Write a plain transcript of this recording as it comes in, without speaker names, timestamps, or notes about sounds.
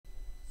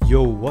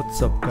Yo,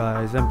 what's up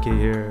guys, MK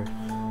here.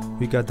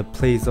 We got the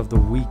plays of the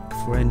week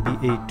for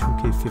NBA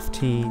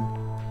 2K15.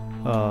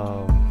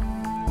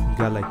 We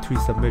got like 3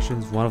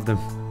 submissions. One of them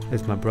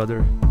is my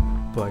brother,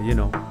 but you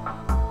know,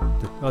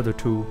 the other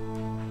 2,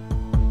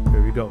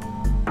 here we go.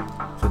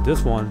 So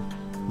this one,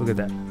 look at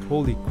that,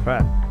 holy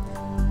crap,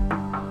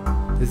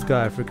 this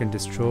guy freaking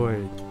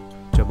destroyed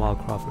Jamal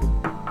Crawford.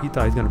 He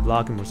thought he's gonna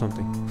block him or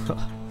something.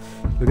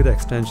 Look at the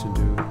extension,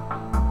 dude,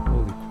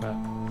 holy crap.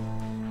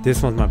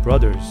 This one's my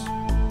brother's.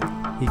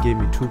 He gave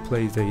me 2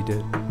 plays that he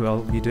did.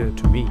 Well, he did it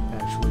to me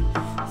actually.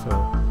 So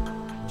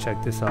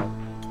check this out.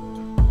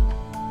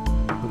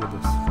 Look at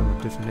this from a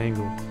different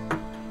angle.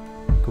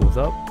 Goes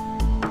up,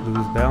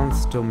 loses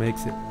balance, still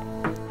makes it.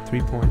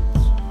 3 points.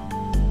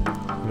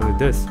 Look at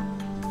this.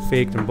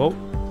 Faked them both.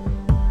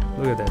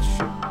 Look at that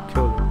shit.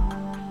 Killed him.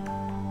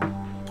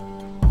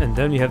 And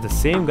then we have the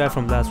same guy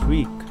from last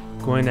week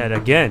going at it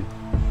again.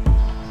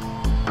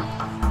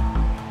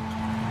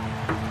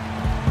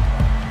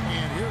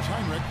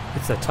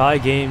 It's a tie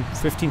game,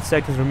 15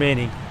 seconds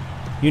remaining.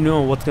 You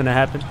know what's gonna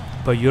happen,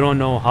 but you don't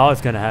know how it's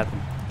gonna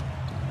happen.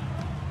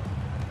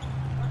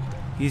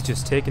 He's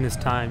just taking his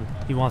time.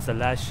 He wants the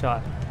last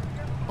shot.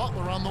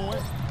 Butler on the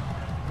way.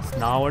 It's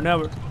now or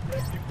never.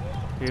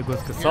 Here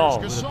goes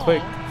Gasol with a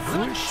quick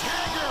swoosh.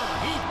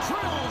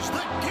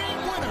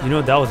 You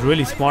know, that was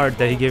really smart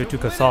that he gave it to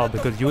Gasol,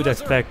 because you would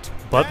expect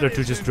Butler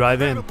to just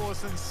drive in,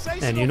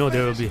 and you know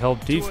there will be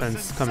help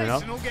defense coming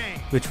up,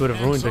 which would have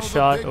ruined the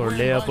shot or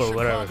layup or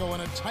whatever.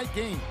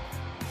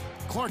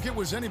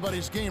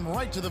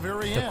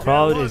 The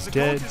crowd is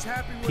dead.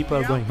 People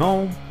are going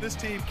home.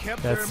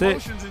 That's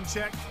it.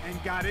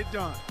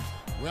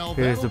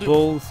 Here's the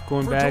Bulls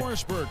going back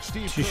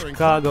to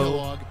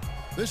Chicago.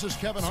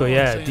 So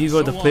yeah, these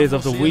were the plays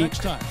of the week.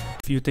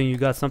 If you think you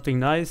got something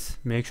nice,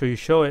 make sure you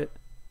show it.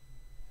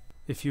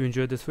 If you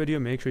enjoyed this video,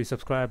 make sure you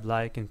subscribe,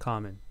 like, and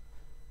comment.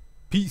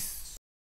 Peace.